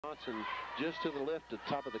Johnson just to the left at the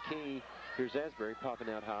top of the key. Here's Asbury popping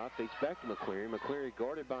out high. Feeds back to McCleary. McCleary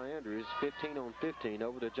guarded by Andrews. 15 on 15.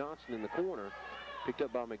 Over to Johnson in the corner. Picked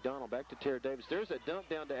up by McDonald. Back to Tara Davis. There's a dump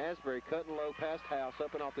down to Asbury. Cutting low past House.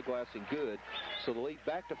 Up and off the glass and good. So the lead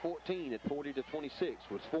back to 14 at 40-26.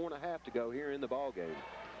 With 4.5 to go here in the ball game.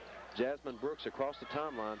 Jasmine Brooks across the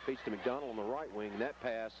timeline. Feeds to McDonald on the right wing. That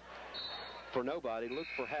pass for nobody. Looked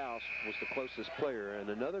for House. Was the closest player. And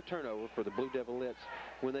another turnover for the Blue Devilettes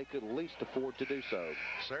when they could at least afford to do so.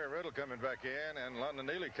 Sarah Riddle coming back in, and London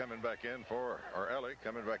Neely coming back in for, or Ellie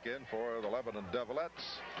coming back in for the Lebanon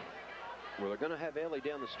Devilettes. Well, they're going to have Ellie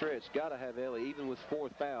down the stretch. Got to have Ellie, even with 4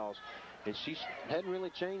 fouls. And she hadn't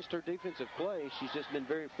really changed her defensive play. She's just been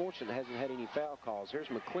very fortunate. Hasn't had any foul calls. Here's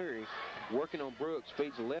McCleary working on Brooks.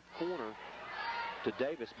 Feeds the left corner to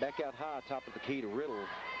Davis. Back out high, top of the key to Riddle.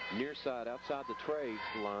 Near side, outside the tray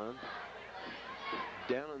line.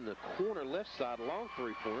 Down in the corner, left side, long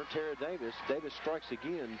three-pointer, Tara Davis. Davis strikes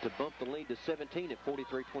again to bump the lead to 17 at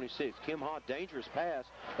 43-26. Kim Haw, dangerous pass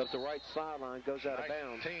up the right sideline, goes out of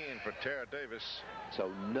bounds. 19 for Tara Davis.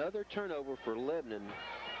 So another turnover for Lebanon.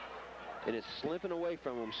 And it's slipping away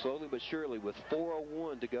from them slowly but surely with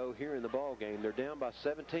 4:01 to go here in the ball game. They're down by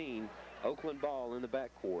 17. Oakland ball in the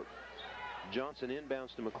backcourt. Johnson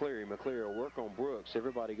inbounds to McCleary. McCleary will work on Brooks.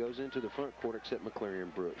 Everybody goes into the front court except McCleary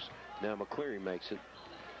and Brooks. Now McCleary makes it.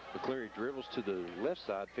 McCleary dribbles to the left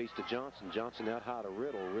side, feeds to Johnson. Johnson out high to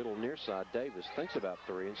Riddle. Riddle near side. Davis thinks about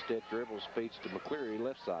 3. Instead dribbles, feeds to McCleary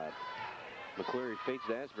left side. McCleary feeds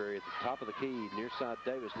to Asbury at the top of the key. Near side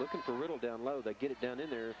Davis looking for Riddle down low. They get it down in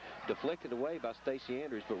there. Deflected away by Stacey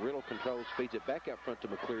Andrews, but Riddle controls, feeds it back out front to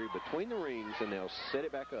McCleary between the rings, and they'll set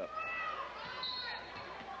it back up.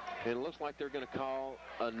 And it looks like they're going to call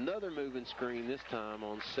another moving screen this time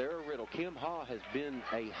on Sarah Riddle. Kim Haw has been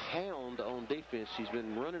a hound on defense. She's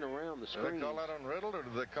been running around the screen. Did they call that on Riddle, or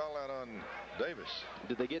did they call that on Davis?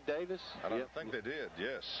 Did they get Davis? I don't think they did,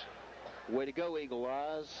 yes. Way to go, Eagle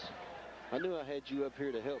Eyes. I knew I had you up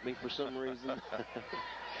here to help me for some reason.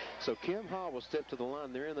 So Kim Haw will step to the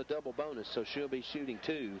line. They're in the double bonus, so she'll be shooting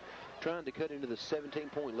 2, trying to cut into the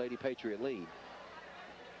 17-point Lady Patriot lead.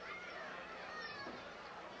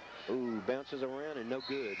 Ooh, bounces around and no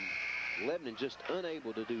good. Lebanon just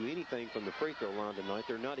unable to do anything from the free throw line tonight.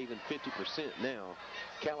 They're not even 50% now.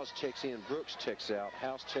 Callis checks in, Brooks checks out,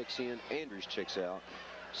 House checks in, Andrews checks out.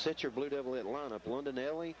 Set your Blue Devilet lineup. London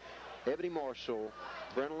Ellie, Ebony Marshall,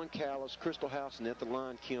 Brennan Callis, Crystal House, and at the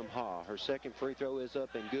line, Kim Haw. Her second free throw is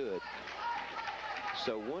up and good.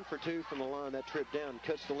 So 1 for 2 from the line. That trip down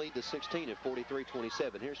cuts the lead to 16 at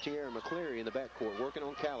 43-27. Here's Tiara McCleary in the backcourt working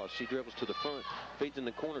on Callis. She dribbles to the front, feeds in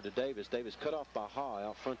the corner to Davis. Davis cut off by Haw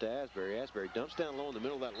out front to Asbury. Asbury dumps down low in the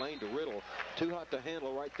middle of that lane to Riddle. Too hot to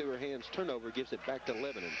handle, right through her hands. Turnover gives it back to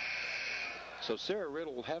Lebanon. So Sarah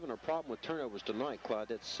Riddle having a problem with turnovers tonight, Clyde.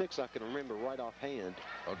 That's 6 I can remember right offhand.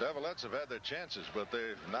 Well, Devilettes have had their chances, but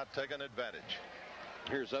they've not taken advantage.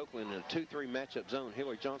 Here's Oakland in a 2-3 matchup zone.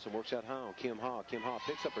 Hillary Johnson works out high on Kim Haw. Kim Haw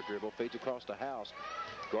picks up her dribble, feeds across the House.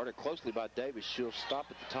 Guarded closely by Davis. She'll stop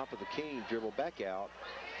at the top of the key, dribble back out.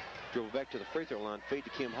 Dribble back to the free throw line, feed to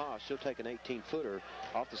Kim Haw. She'll take an 18-footer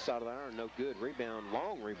off the side of the iron. No good. Rebound,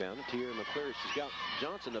 long rebound to Tiara McCleary. She's got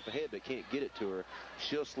Johnson up ahead but can't get it to her.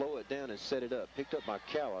 She'll slow it down and set it up. Picked up by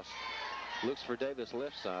Callis. Looks for Davis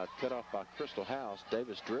left side, cut off by Crystal House.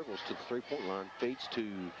 Davis dribbles to the three-point line, feeds to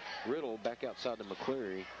Riddle, back outside to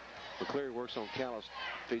McCleary. McCleary works on Callis,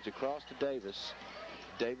 feeds across to Davis.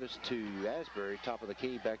 Davis to Asbury, top of the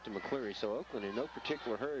key, back to McCleary. So Oakland in no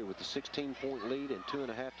particular hurry with the 16-point lead and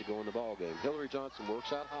 2.5 to go in the ball game. Hillary Johnson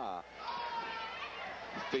works out high.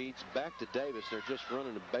 Feeds back to Davis. They're just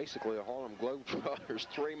running basically a Harlem Globetrotters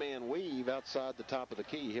 3-man weave outside the top of the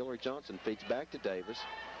key. Hillary Johnson feeds back to Davis.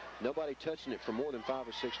 Nobody touching it for more than 5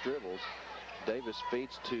 or 6 dribbles. Davis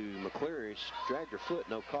feeds to McCleary. Dragged her foot,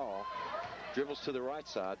 no call. Dribbles to the right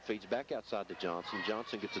side, feeds back outside to Johnson.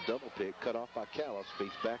 Johnson gets a double pick, cut off by Callis,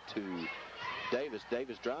 feeds back to Davis.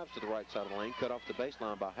 Davis drives to the right side of the lane, cut off the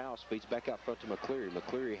baseline by House, feeds back out front to McCleary.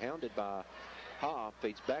 McCleary hounded by Haw,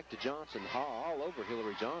 feeds back to Johnson. Haw all over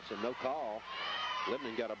Hillary Johnson, no call.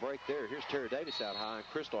 Lebanon got a break there. Here's Tara Davis out high, and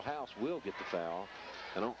Crystal House will get the foul.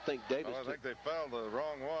 I don't think Davis... Well, I think they fouled the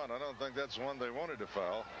wrong one. I don't think that's the one they wanted to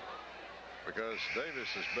foul, because Davis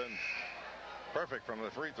has been perfect from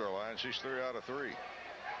the free throw line. She's 3 out of 3.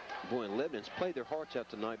 Boy, and Lebanon's played their hearts out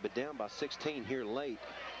tonight, but down by 16 here late.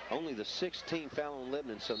 Only the 16th foul on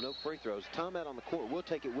Lebanon, so no free throws. Timeout on the court. We'll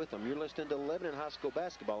take it with them. You're listening to Lebanon High School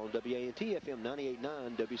basketball on WANT FM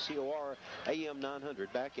 98.9, WCOR AM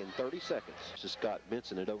 900. Back in 30 seconds. This is Scott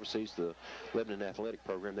Benson that oversees the Lebanon athletic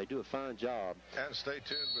program. They do a fine job. And stay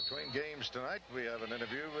tuned between games tonight. We have an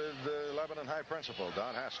interview with the Lebanon High principal,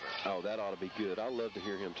 Don Hassler. Oh, that ought to be good. I love to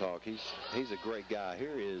hear him talk. He's a great guy.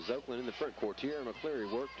 Here is Oakland in the front court. Tierra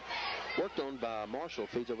McCleary worked on by Marshall.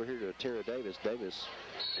 Feeds over here to Tara Davis. Davis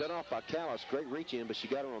cut off by Callis. Great reach in, but she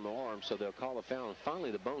got her on the arm, so they'll call a foul. And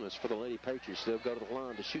finally, the bonus for the Lady Patriots. They'll go to the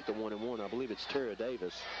line to shoot the 1-and-1. I believe it's Tara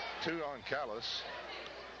Davis. 2 on Callis.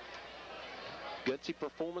 Gutsy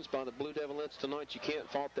performance by the Blue Devilettes tonight. You can't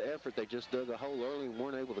fault the effort. They just dug a hole early and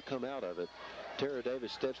weren't able to come out of it. Tara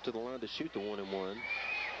Davis steps to the line to shoot the 1-and-1.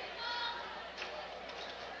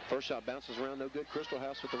 First shot bounces around, no good. Crystal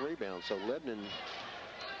House with the rebound. So Lebanon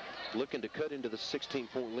looking to cut into the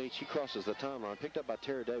 16-point lead. She crosses the timeline. Picked up by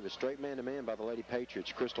Tara Davis. Straight man-to-man by the Lady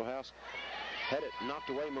Patriots. Crystal House had it knocked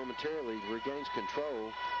away momentarily. Regains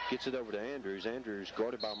control. Gets it over to Andrews. Andrews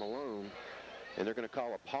guarded by Malone. And they're going to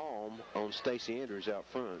call a palm on Stacey Andrews out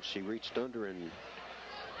front. She reached under and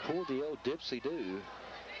pulled the old dipsy-do.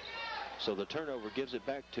 So the turnover gives it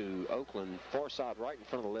back to Oakland. Far side right in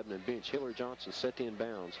front of the Lebanon bench. Hillary Johnson set to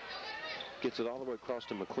inbounds. Gets it all the way across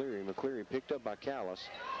to McCleary. McCleary picked up by Callis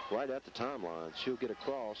right at the timeline. She'll get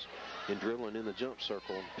across and dribbling in the jump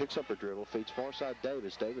circle. Picks up her dribble. Feeds far side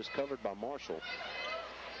Davis. Davis covered by Marshall.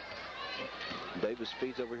 Davis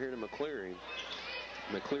feeds over here to McCleary.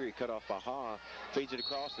 McCleary cut off by Ha. Feeds it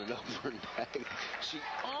across and over and back. She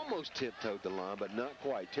almost tiptoed the line, but not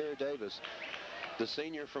quite. Tara Davis, the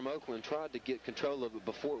senior from Oakland, tried to get control of it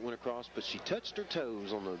before it went across, but she touched her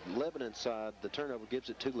toes on the Lebanon side. The turnover gives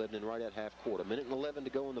it to Lebanon right at half court. 1:11 to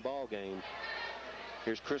go in the ball game.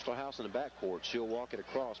 Here's Crystal House in the backcourt. She'll walk it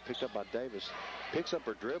across. Picked up by Davis. Picks up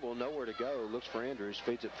her dribble. Nowhere to go. Looks for Andrews.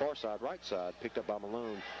 Feeds it far side, right side. Picked up by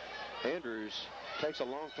Malone. Andrews takes a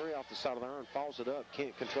long three off the side of the iron. Falls it up.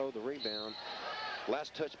 Can't control the rebound.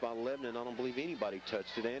 Last touch by Lebanon. I don't believe anybody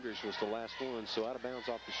touched it. Andrews was the last one. So out of bounds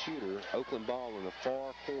off the shooter. Oakland ball in the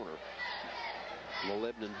far corner. On the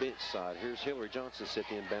Lebanon bench side. Here's Hillary Johnson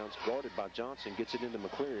sitting inbounds. Guarded by Johnson. Gets it into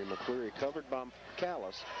McCleary. McCleary covered by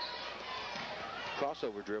Callis.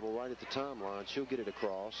 Crossover dribble right at the timeline. She'll get it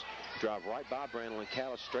across. Drive right by Brandon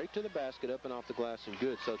Callis. Straight to the basket. Up and off the glass and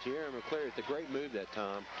good. So Tierra McCleary with a great move that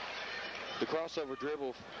time. The crossover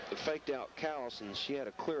dribble faked out Callis, and she had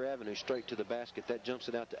a clear avenue straight to the basket. That jumps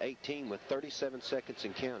it out to 18 with 37 seconds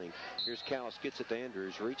and counting. Here's Callis, gets it to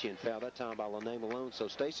Andrews. Reach-in foul that time by Lene Malone. So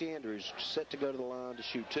Stacey Andrews set to go to the line to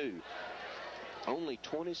shoot 2. Only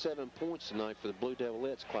 27 points tonight for the Blue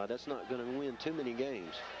Devilettes, Clyde. That's not going to win too many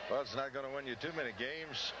games. Well, it's not going to win you too many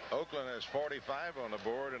games. Oakland has 45 on the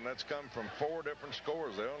board, and that's come from 4 different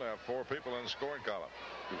scores. They only have 4 people in the scoring column.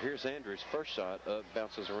 And here's Andrews' first shot up,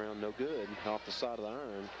 bounces around, no good, off the side of the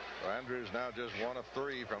iron. Well, Andrews now just 1 of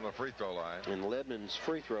 3 from the free throw line. And Lebanon's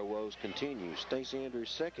free throw woes continue. Stacey Andrews'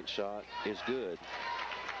 second shot is good.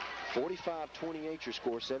 45-28 your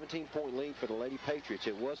score, 17-point lead for the Lady Patriots.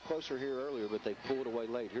 It was closer here earlier, but they pulled away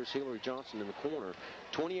late. Here's Hillary Johnson in the corner.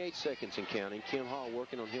 28 seconds and counting. Kim Hall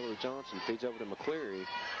working on Hillary Johnson. Feeds over to McCleary.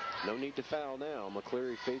 No need to foul now.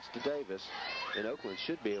 McCleary feeds to Davis, and Oakland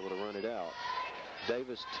should be able to run it out.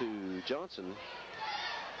 Davis to Johnson.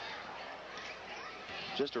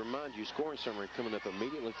 Just to remind you, scoring summary coming up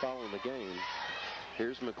immediately following the game.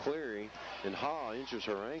 Here's McCleary, and Ha injures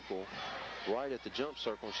her ankle right at the jump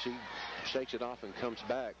circle. She shakes it off and comes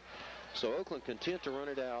back. So Oakland content to run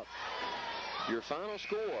it out. Your final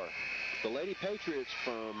score, the Lady Patriots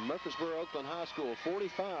from Murfreesboro Oakland High School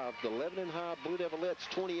 45, the Lebanon High Blue Devilettes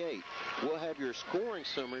 28. We'll have your scoring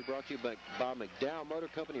summary brought to you by McDowell Motor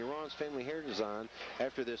Company, Ron's Family Hair Design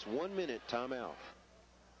after this 1-minute timeout.